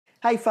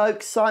Hey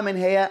folks, Simon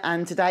here,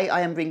 and today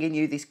I am bringing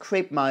you this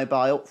crib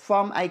mobile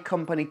from a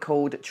company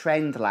called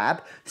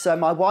TrendLab. So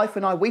my wife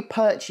and I, we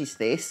purchased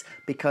this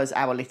because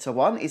our little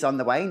one is on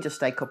the way in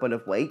just a couple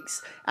of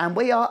weeks, and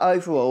we are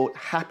overall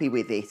happy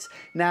with it.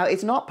 Now,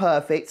 it's not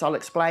perfect, I'll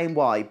explain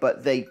why,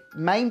 but the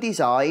main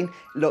design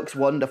looks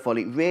wonderful,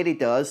 it really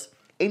does.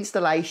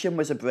 Installation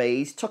was a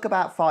breeze, took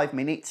about 5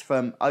 minutes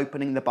from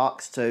opening the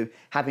box to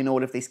having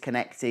all of this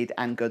connected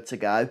and good to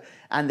go.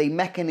 And the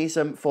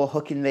mechanism for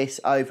hooking this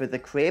over the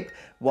crib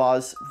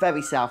was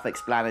very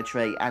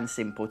self-explanatory and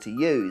simple to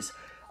use.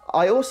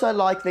 I also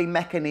like the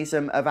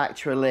mechanism of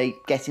actually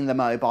getting the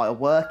mobile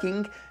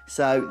working.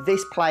 So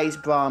this plays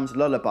Brahms'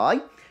 Lullaby,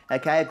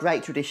 okay, a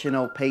great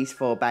traditional piece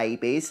for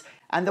babies.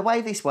 And the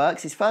way this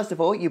works is, first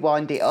of all, you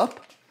wind it up,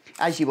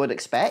 as you would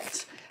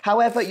expect.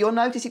 However, you'll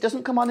notice it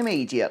doesn't come on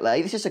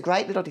immediately. This is a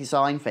great little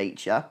design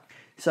feature.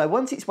 So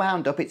once it's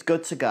wound up, it's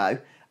good to go.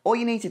 All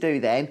you need to do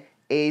then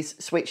is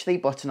switch the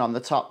button on the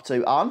top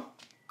to on.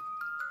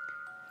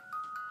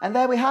 And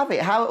there we have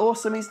it. How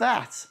awesome is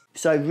that?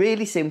 So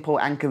really simple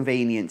and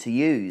convenient to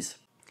use.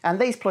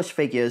 And these plush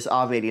figures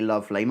are really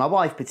lovely. My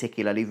wife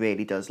particularly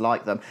really does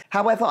like them.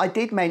 However, I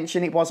did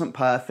mention it wasn't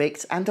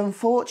perfect, and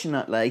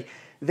unfortunately,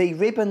 the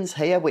ribbons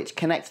here which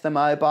connect the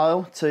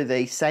mobile to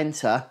the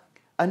centre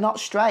are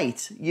not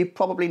straight. You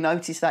probably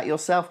noticed that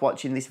yourself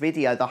watching this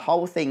video. The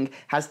whole thing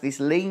has this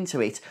lean to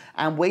it,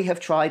 and we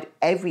have tried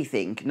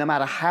everything. No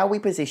matter how we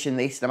position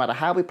this, no matter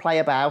how we play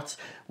about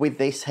with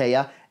this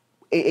here,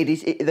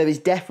 there is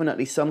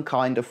definitely some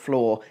kind of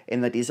flaw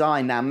in the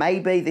design. Now,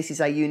 maybe this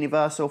is a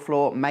universal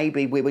flaw,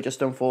 maybe we were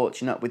just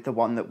unfortunate with the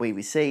one that we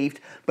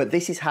received, but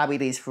this is how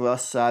it is for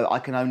us, so I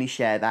can only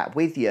share that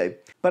with you.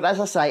 But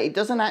as I say, it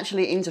doesn't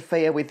actually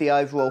interfere with the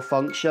overall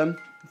function.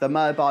 The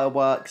mobile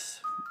works,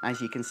 as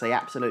you can see,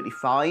 absolutely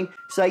fine.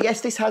 So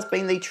yes, this has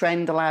been the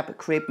TrendLab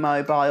Crib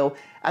Mobile.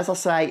 As I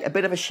say, a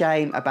bit of a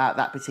shame about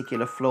that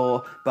particular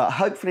flaw, but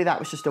hopefully that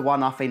was just a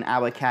one-off in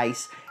our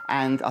case,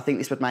 and I think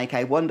this would make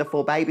a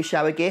wonderful baby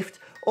shower gift,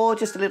 or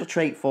just a little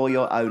treat for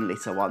your own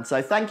little one.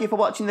 So thank you for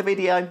watching the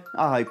video.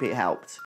 I hope it helped.